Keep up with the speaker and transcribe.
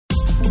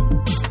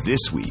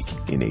This Week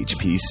in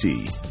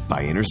HPC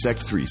by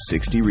Intersect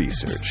 360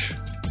 Research.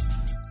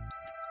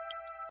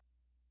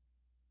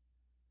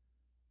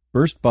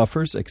 Burst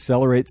buffers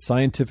accelerate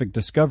scientific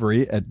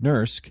discovery at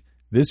NERSC.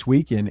 This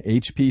Week in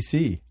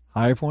HPC.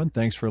 Hi, everyone.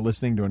 Thanks for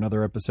listening to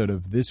another episode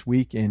of This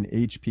Week in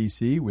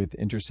HPC with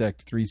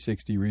Intersect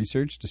 360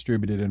 Research,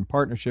 distributed in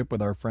partnership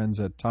with our friends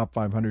at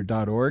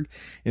top500.org.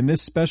 In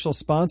this special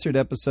sponsored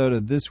episode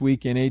of This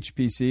Week in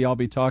HPC, I'll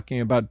be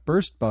talking about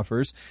burst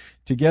buffers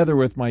together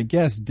with my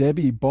guest,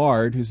 Debbie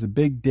Bard, who's the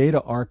big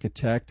data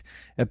architect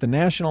at the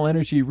National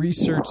Energy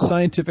Research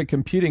Scientific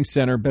Computing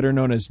Center, better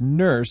known as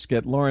NERSC,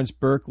 at Lawrence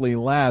Berkeley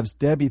Labs.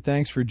 Debbie,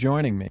 thanks for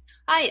joining me.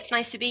 Hi, it's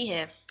nice to be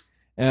here.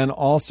 And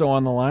also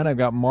on the line, I've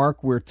got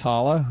Mark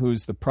Wirtala,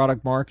 who's the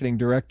product marketing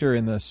director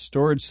in the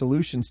storage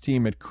solutions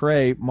team at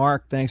Cray.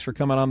 Mark, thanks for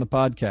coming on the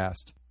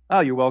podcast. Oh,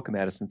 you're welcome,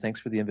 Addison.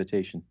 Thanks for the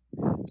invitation.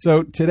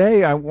 So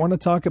today I want to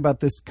talk about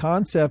this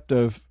concept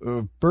of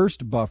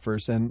burst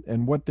buffers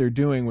and what they're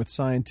doing with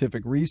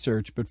scientific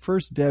research. But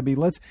first, Debbie,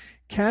 let's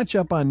catch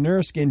up on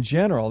NERSC in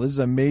general. This is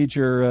a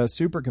major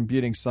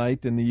supercomputing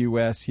site in the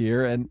U.S.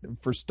 here. And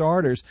for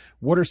starters,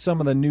 what are some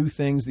of the new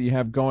things that you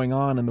have going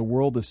on in the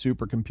world of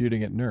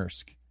supercomputing at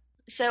NERSC?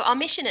 So our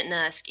mission at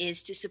NERSC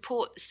is to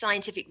support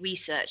scientific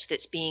research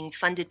that's being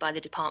funded by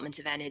the Department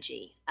of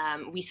Energy.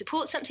 We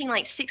support something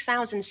like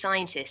 6,000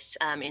 scientists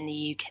in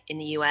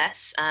the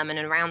US and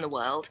around the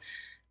world.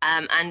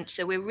 And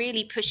so we're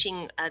really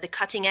pushing the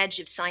cutting edge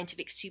of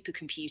scientific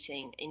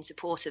supercomputing in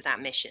support of that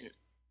mission.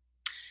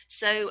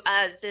 So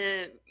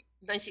the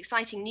most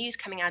exciting news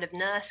coming out of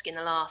NERSC in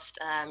the last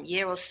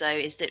year or so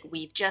is that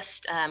we've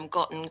just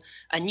gotten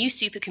a new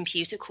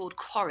supercomputer called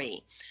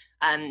Cori.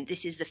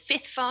 This is the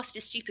 5th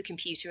fastest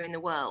supercomputer in the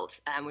world.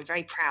 We're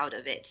very proud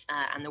of it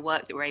and the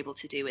work that we're able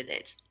to do with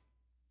it.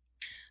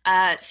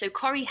 So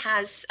Cori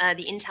has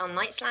the Intel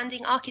Knights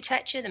Landing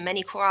architecture, the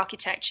many-core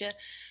architecture,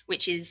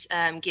 which is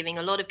giving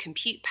a lot of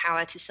compute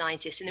power to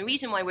scientists. And the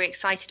reason why we're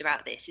excited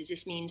about this is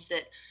this means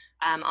that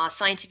our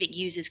scientific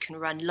users can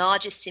run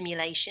larger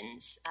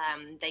simulations,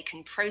 they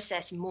can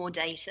process more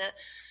data,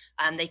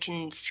 they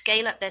can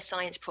scale up their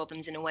science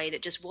problems in a way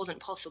that just wasn't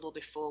possible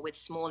before with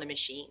smaller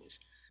machines.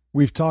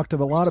 We've talked a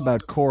lot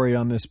about Cori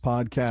on this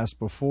podcast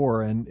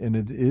before, and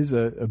it is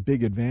a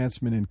big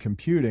advancement in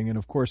computing. And,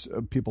 of course,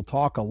 people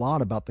talk a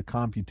lot about the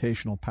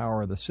computational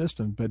power of the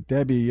system. But,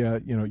 Debbie,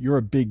 you're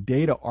a big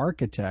data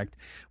architect.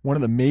 One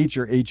of the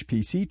major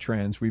HPC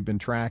trends we've been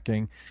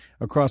tracking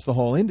across the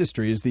whole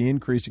industry is the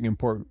increasing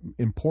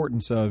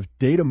importance of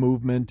data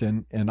movement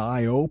and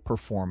I/O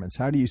performance.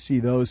 How do you see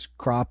those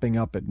cropping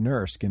up at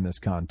NERSC in this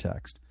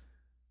context?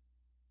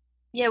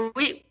 Yeah,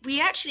 we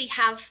actually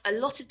have a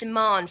lot of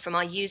demand from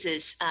our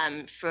users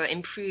for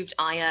improved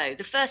I/O.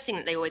 The first thing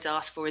that they always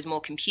ask for is more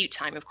compute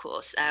time, of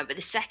course, but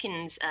the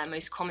second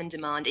most common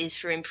demand is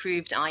for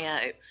improved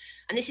I/O.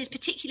 And this is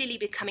particularly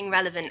becoming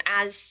relevant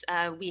as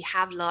we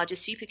have larger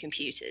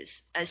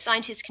supercomputers. As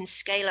scientists can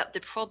scale up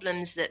the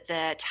problems that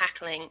they're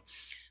tackling,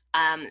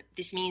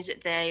 this means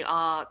that they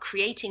are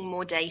creating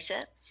more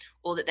data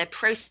or that they're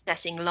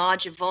processing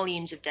larger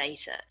volumes of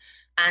data.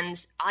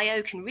 And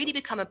I/O can really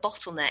become a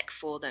bottleneck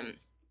for them.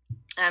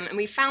 And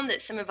we found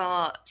that some of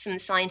the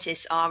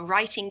scientists are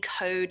writing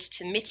code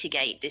to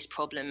mitigate this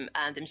problem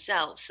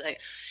themselves. So,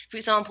 for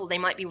example, they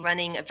might be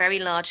running a very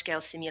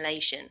large-scale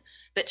simulation,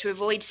 but to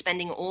avoid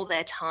spending all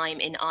their time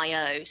in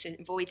I/O, so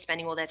avoid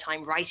spending all their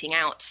time writing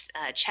out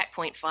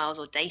checkpoint files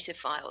or data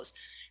files,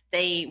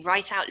 they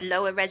write out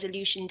lower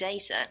resolution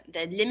data.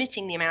 They're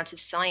limiting the amount of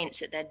science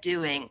that they're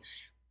doing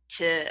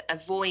to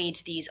avoid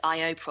these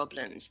I/O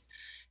problems.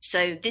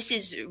 So this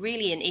is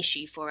really an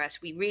issue for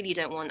us. We really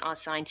don't want our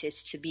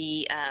scientists to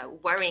be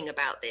worrying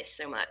about this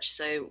so much.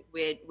 So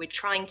we're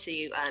trying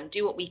to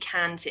do what we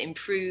can to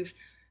improve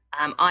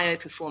I/O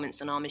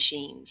performance on our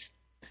machines.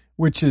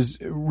 Which is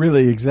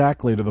really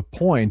exactly to the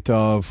point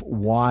of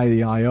why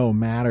the I/O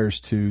matters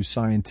to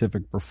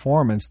scientific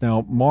performance.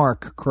 Now,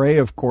 Mark, Cray,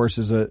 of course,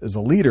 is a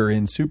leader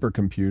in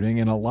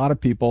supercomputing, and a lot of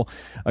people,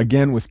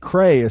 again, with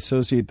Cray,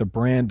 associate the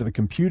brand to the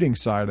computing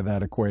side of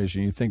that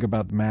equation. You think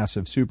about the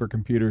massive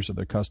supercomputers or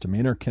the custom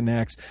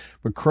interconnects,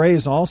 but Cray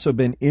has also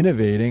been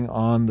innovating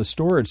on the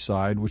storage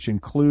side, which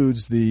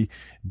includes the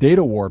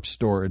Data Warp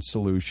storage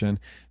solution.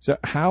 So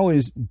how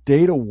is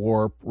Data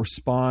Warp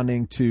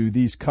responding to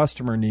these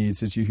customer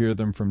needs as you hear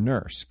them from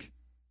NERSC?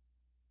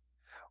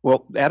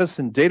 Well,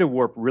 Addison, Data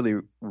Warp really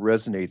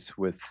resonates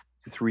with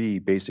 3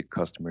 basic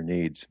customer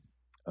needs.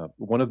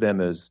 One of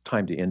them is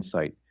time to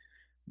insight.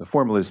 The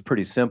formula is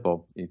pretty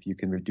simple. If you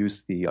can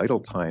reduce the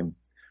idle time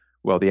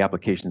while the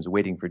application is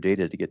waiting for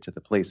data to get to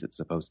the place it's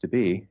supposed to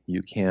be,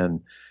 you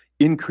can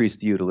increase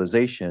the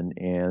utilization,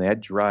 and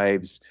that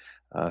drives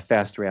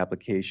faster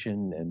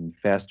application and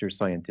faster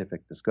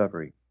scientific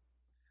discovery.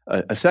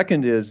 A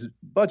second is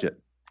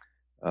budget.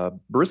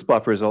 Burst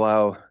buffers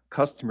allow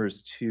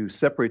customers to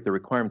separate the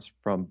requirements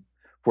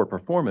for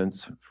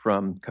performance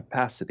from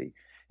capacity.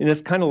 And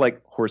it's kind of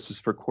like horses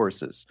for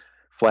courses,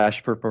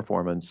 flash for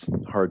performance,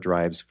 hard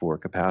drives for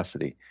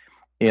capacity.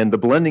 And the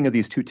blending of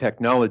these two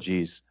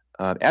technologies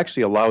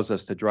actually allows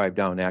us to drive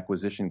down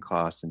acquisition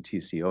costs and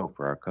TCO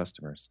for our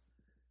customers.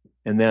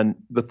 And then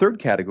the third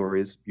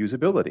category is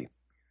usability.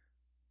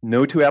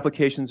 No two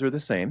applications are the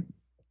same.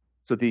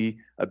 So the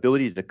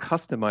ability to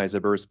customize a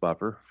burst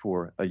buffer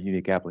for a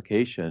unique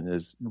application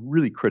is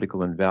really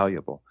critical and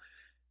valuable.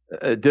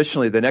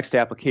 Additionally, the next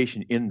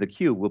application in the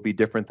queue will be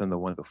different than the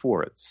one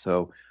before it.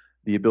 So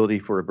the ability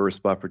for a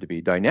burst buffer to be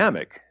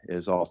dynamic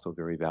is also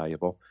very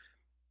valuable.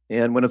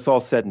 And when it's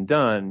all said and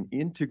done,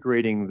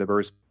 integrating the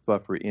burst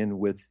buffer in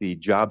with the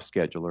job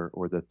scheduler,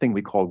 or the thing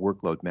we call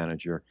workload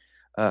manager,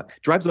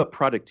 drives up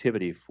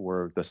productivity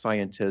for the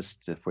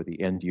scientist, for the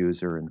end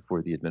user, and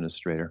for the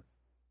administrator.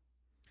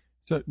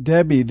 So,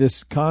 Debbie,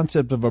 this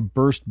concept of a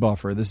burst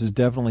buffer, this is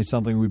definitely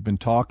something we've been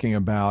talking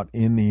about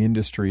in the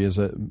industry as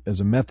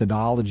a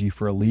methodology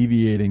for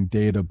alleviating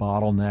data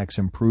bottlenecks,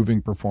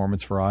 improving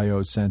performance for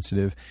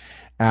I/O-sensitive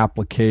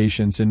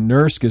applications. And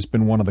NERSC has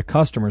been one of the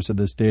customers of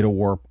this data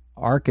warp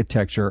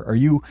architecture. Are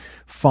you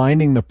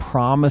finding the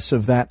promise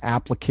of that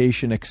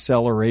application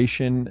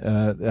acceleration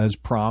as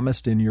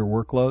promised in your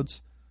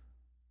workloads?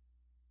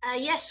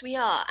 Yes, we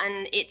are.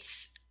 And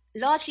it's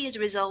largely as a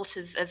result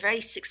of a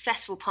very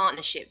successful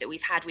partnership that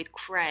we've had with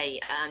Cray,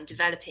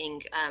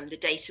 developing the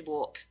Data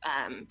Warp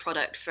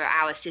product for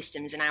our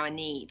systems and our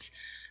needs.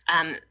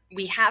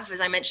 We have, as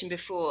I mentioned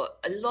before,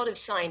 a lot of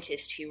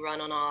scientists who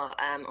run on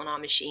our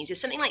machines.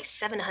 There's something like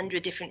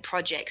 700 different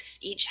projects.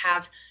 Each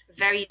have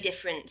very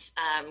different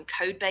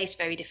code base,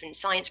 very different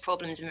science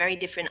problems, and very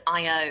different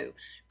I/O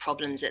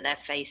problems that they're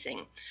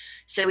facing.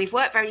 So we've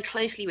worked very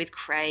closely with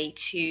Cray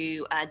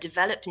to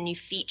develop new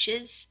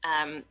features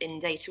in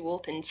Data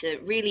Warp and to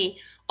really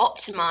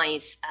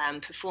optimize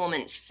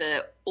performance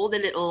for all the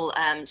little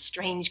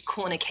strange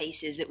corner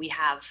cases that we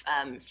have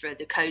for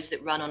the codes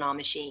that run on our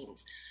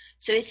machines.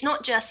 So it's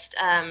not just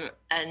an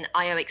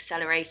I/O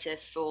accelerator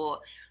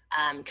for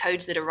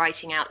codes that are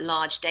writing out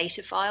large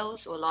data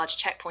files or large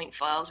checkpoint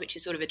files, which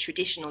is sort of a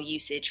traditional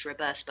usage for a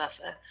burst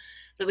buffer.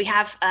 But we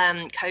have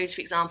codes,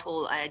 for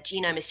example,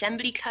 genome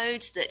assembly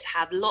codes that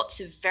have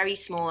lots of very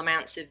small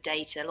amounts of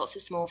data, lots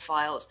of small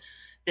files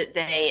that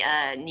they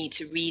need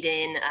to read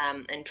in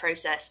and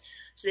process.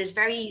 So there's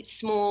very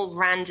small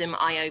random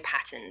I/O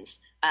patterns,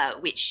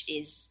 which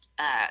is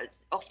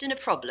often a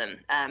problem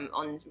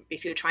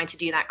if you're trying to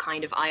do that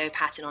kind of I/O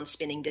pattern on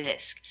spinning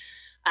disk.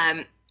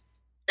 And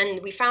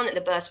we found that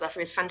the burst buffer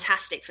is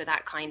fantastic for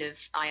that kind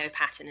of I/O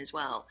pattern as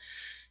well.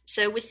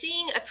 So we're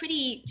seeing a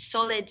pretty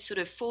solid sort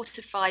of 4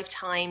 to 5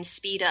 times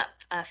speed up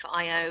for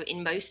I/O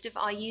in most of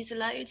our user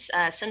loads,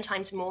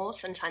 sometimes more,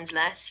 sometimes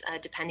less,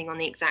 depending on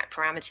the exact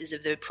parameters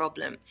of the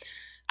problem.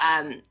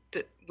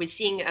 But we're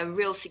seeing a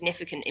real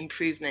significant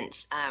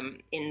improvement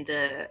in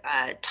the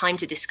time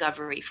to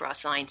discovery for our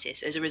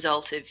scientists as a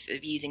result of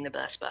using the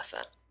burst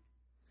buffer.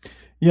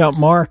 Yeah,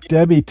 Mark,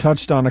 Debbie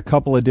touched on a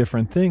couple of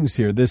different things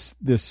here. This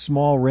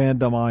small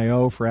random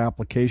I/O for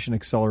application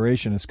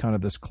acceleration is kind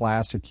of this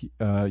classic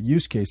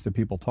use case that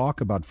people talk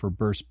about for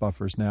burst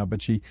buffers now.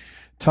 But she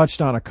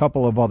touched on a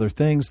couple of other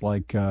things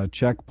like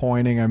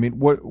checkpointing. I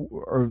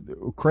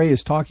mean, Cray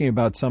is talking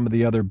about some of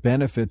the other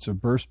benefits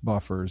of burst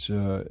buffers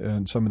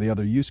and some of the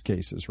other use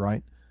cases,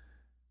 right?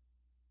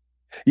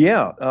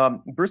 Yeah,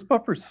 burst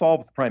buffer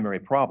solves the primary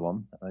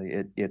problem.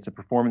 It's a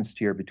performance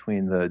tier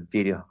between the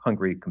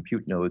data-hungry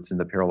compute nodes and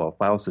the parallel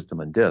file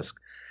system and disk.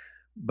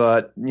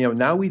 But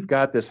now we've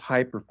got this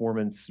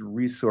high-performance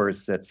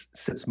resource that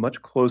sits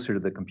much closer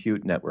to the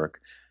compute network,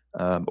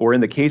 or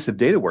in the case of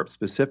Data Warp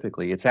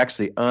specifically, it's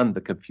actually on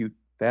the compute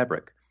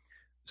fabric.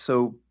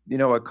 So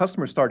a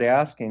customer started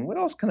asking, what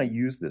else can I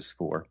use this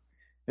for?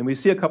 And we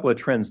see a couple of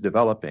trends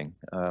developing.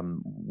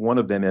 One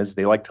of them is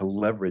they like to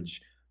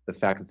leverage the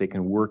fact that they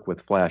can work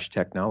with flash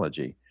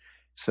technology.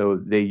 So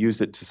they use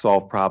it to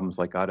solve problems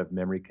like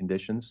out-of-memory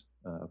conditions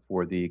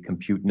for the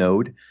compute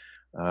node.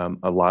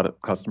 A lot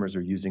of customers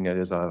are using it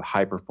as a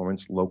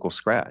high-performance local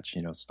scratch,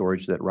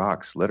 storage that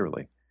rocks,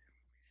 literally.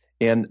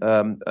 And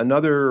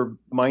another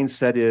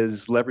mindset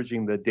is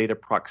leveraging the data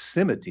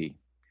proximity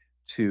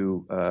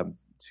to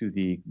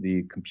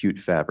the compute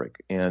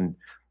fabric. And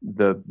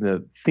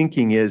the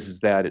thinking is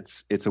that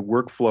it's a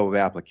workflow of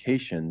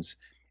applications,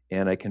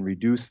 and I can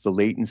reduce the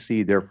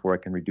latency, therefore I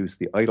can reduce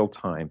the idle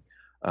time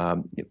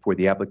for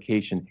the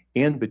application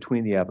and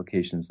between the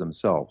applications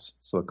themselves.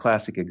 So a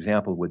classic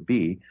example would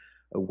be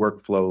a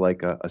workflow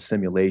like a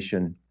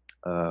simulation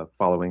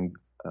following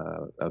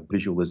a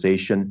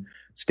visualization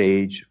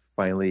stage,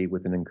 finally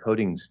with an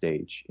encoding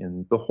stage.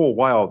 And the whole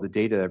while, the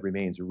data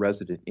remains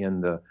resident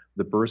in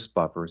the burst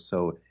buffer,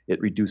 so it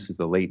reduces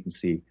the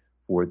latency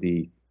for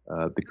the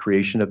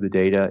creation of the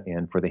data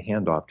and for the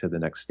handoff to the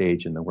next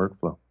stage in the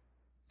workflow.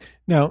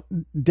 Now,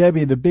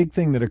 Debbie, the big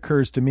thing that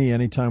occurs to me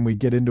anytime we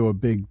get into a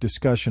big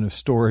discussion of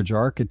storage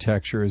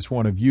architecture is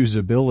one of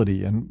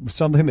usability. And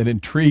something that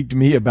intrigued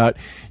me about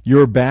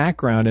your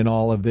background in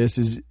all of this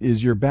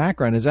is your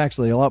background is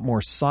actually a lot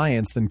more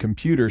science than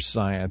computer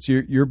science.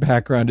 Your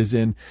background is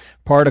in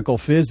particle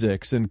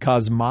physics and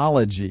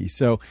cosmology.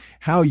 So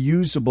how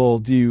usable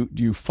do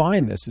you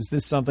find this? Is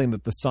this something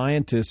that the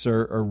scientists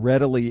are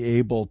readily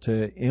able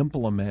to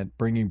implement,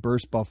 bringing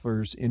burst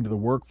buffers into the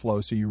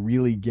workflow so you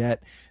really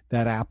get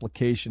that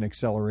application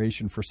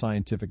acceleration for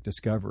scientific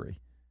discovery?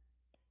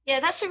 Yeah,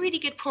 that's a really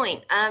good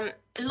point. A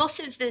lot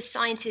of the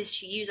scientists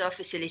who use our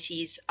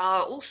facilities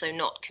are also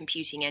not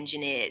computing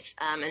engineers,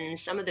 and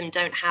some of them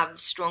don't have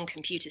strong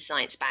computer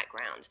science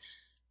background.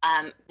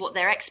 What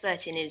they're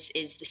expert in is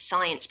the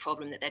science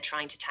problem that they're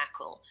trying to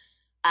tackle.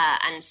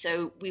 And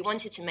so we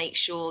wanted to make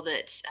sure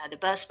that the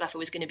burst buffer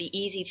was going to be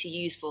easy to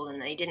use for them.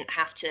 They didn't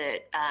have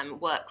to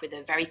work with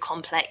a very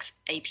complex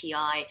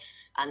API.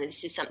 And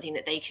this is something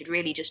that they could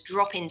really just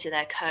drop into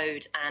their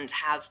code and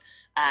have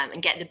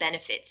and get the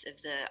benefits of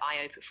the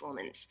I/O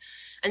performance.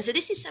 And so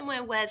this is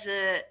somewhere where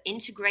the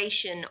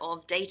integration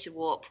of Data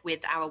Warp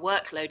with our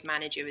workload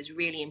manager is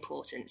really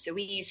important. So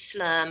we use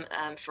Slurm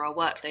for our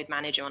workload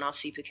manager on our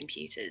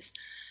supercomputers.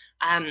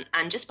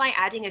 And just by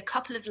adding a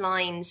couple of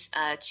lines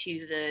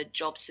to the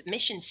job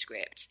submission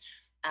script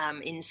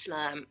in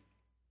Slurm,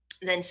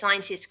 then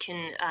scientists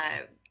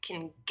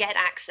can get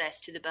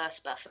access to the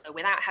burst buffer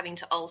without having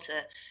to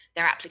alter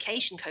their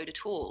application code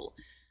at all.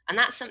 And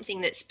that's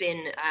something that's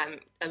been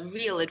a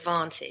real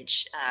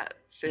advantage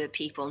for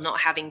people, not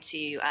having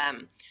to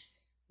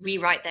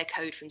rewrite their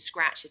code from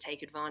scratch to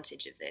take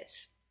advantage of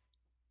this.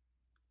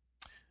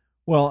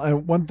 Well,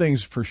 and one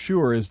thing's for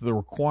sure is the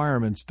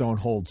requirements don't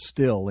hold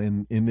still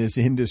in this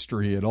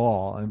industry at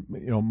all. And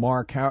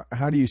Mark,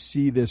 how do you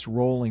see this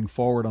rolling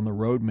forward on the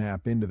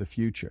roadmap into the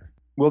future?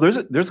 Well,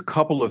 there's a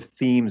couple of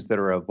themes that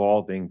are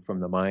evolving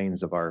from the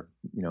minds of our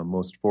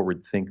most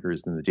forward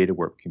thinkers in the data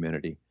warp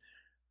community.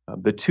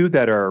 The two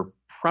that are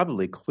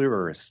probably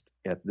clearest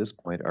at this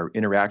point are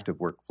interactive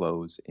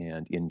workflows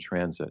and in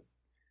transit.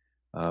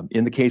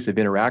 In the case of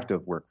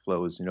interactive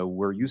workflows,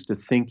 we're used to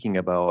thinking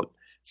about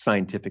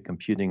scientific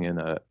computing in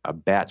a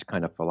batch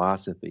kind of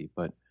philosophy,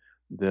 but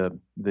the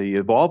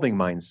evolving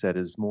mindset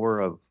is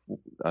more of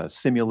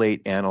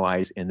simulate,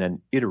 analyze, and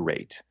then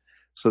iterate,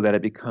 so that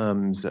it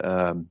becomes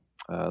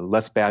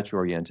less batch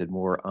oriented,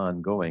 more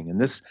ongoing.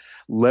 And this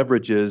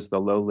leverages the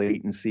low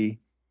latency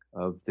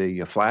of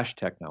the flash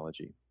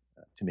technology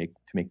to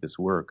make this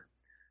work.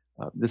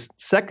 This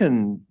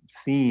second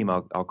theme,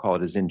 I'll call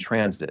it, is in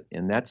transit,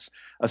 and that's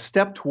a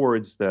step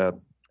towards the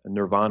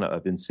nirvana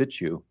of in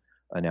situ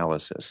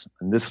analysis.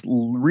 And this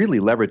really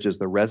leverages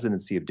the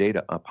residency of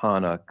data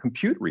upon a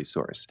compute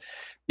resource.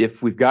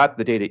 If we've got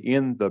the data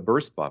in the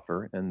burst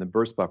buffer and the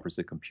burst buffer is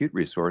a compute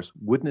resource,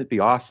 wouldn't it be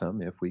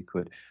awesome if we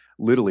could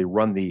literally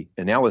run the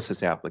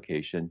analysis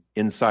application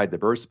inside the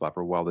burst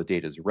buffer while the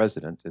data is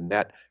resident? And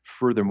that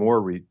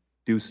furthermore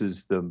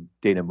reduces the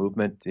data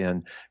movement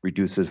and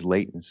reduces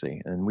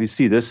latency. And we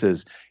see this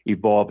as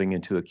evolving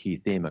into a key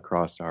theme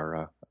across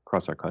our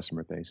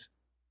customer base.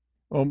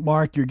 Well,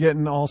 Mark, you're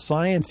getting all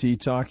sciencey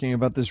talking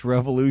about this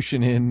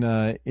revolution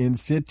in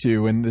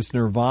situ and this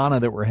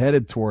nirvana that we're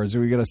headed towards.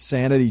 We got to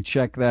sanity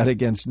check that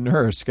against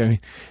NERSC. I mean,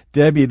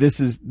 Debbie, this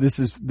is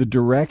the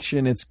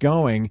direction it's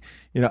going.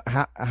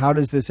 How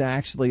does this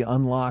actually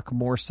unlock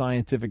more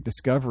scientific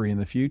discovery in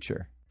the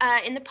future?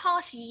 In the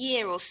past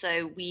year or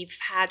so, we've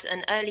had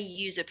an early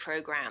user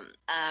program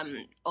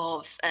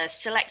of a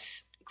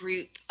select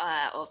group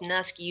of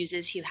NERSC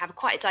users who have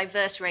quite a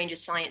diverse range of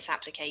science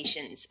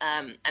applications.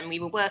 And we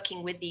were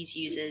working with these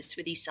users,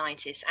 with these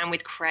scientists, and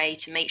with Cray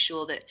to make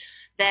sure that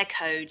their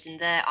codes and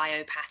their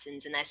I/O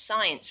patterns and their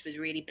science was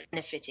really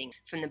benefiting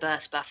from the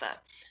burst buffer.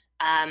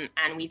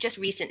 And we've just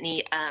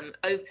recently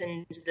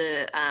opened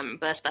the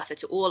burst buffer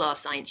to all our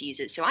science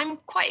users. So I'm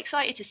quite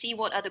excited to see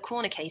what other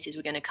corner cases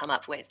we're going to come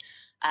up with.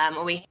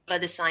 Or we have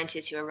other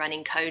scientists who are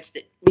running codes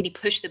that really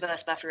push the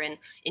burst buffer in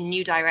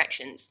new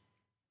directions.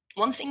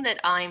 One thing that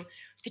I'm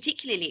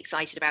particularly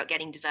excited about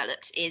getting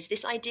developed is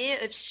this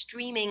idea of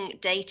streaming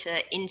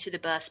data into the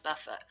burst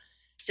buffer.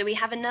 So we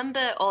have a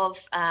number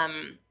of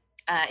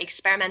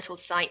experimental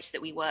sites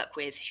that we work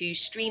with who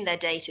stream their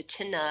data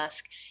to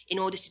NERSC in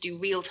order to do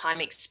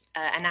real-time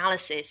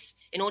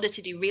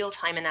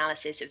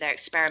analysis of their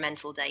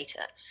experimental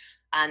data.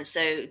 And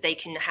so they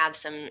can have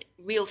some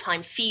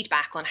real-time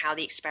feedback on how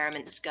the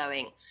experiment's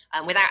going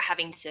without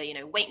having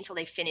to, wait until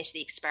they finish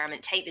the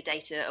experiment, take the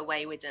data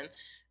away with them,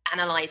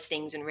 analyze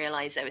things and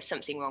realize there was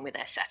something wrong with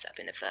their setup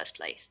in the first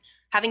place.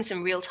 Having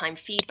some real-time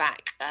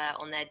feedback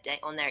on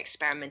their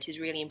experiment is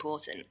really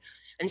important.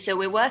 And so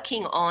we're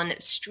working on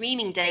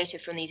streaming data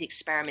from these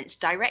experiments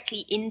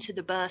directly into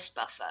the burst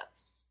buffer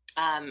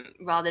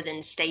rather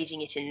than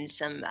staging it in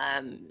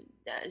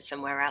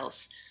somewhere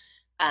else.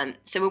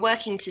 So we're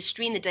working to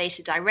stream the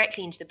data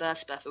directly into the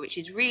burst buffer, which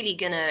is really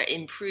going to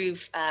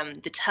improve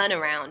the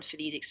turnaround for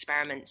these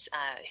experiments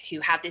who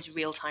have this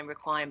real-time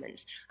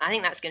requirements. I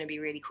think that's going to be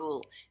really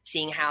cool,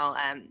 seeing how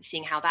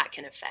that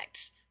can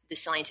affect the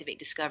scientific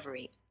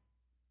discovery.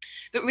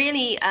 But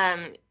really,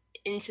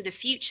 into the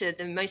future,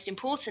 the most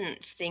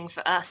important thing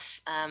for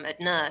us at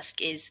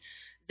NERSC is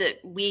that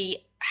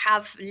we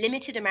have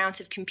limited amount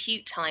of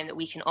compute time that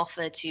we can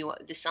offer to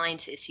the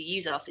scientists who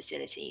use our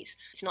facilities.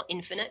 It's not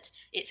infinite,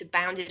 it's a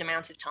bounded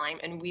amount of time,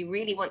 and we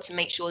really want to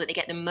make sure that they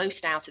get the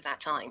most out of that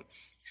time.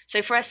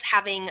 So for us,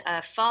 having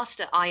a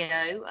faster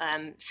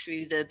I/O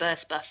through the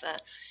burst buffer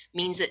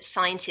means that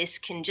scientists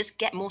can just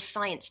get more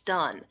science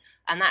done,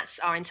 and that's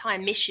our entire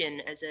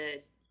mission as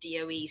a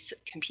DOE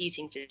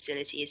computing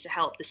facility, is to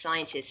help the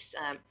scientists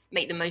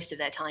make the most of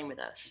their time with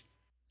us.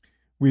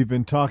 We've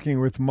been talking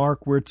with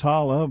Mark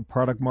Wirtala,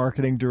 Product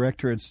Marketing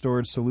Director at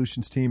Storage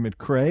Solutions Team at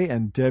Cray,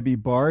 and Debbie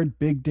Bard,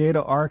 Big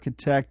Data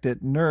Architect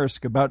at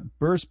NERSC, about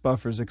burst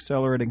buffers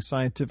accelerating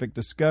scientific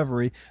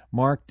discovery.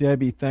 Mark,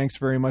 Debbie, thanks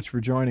very much for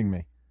joining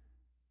me.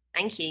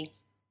 Thank you.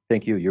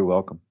 Thank you. You're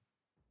welcome.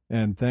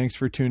 And thanks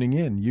for tuning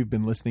in. You've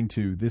been listening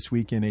to This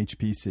Week in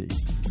HPC.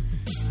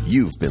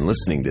 You've been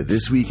listening to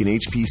This Week in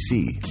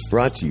HPC,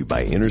 brought to you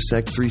by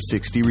Intersect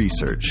 360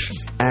 Research,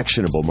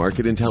 actionable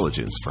market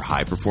intelligence for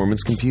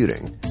high-performance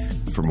computing.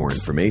 For more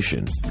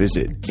information,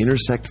 visit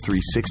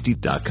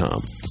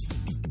intersect360.com.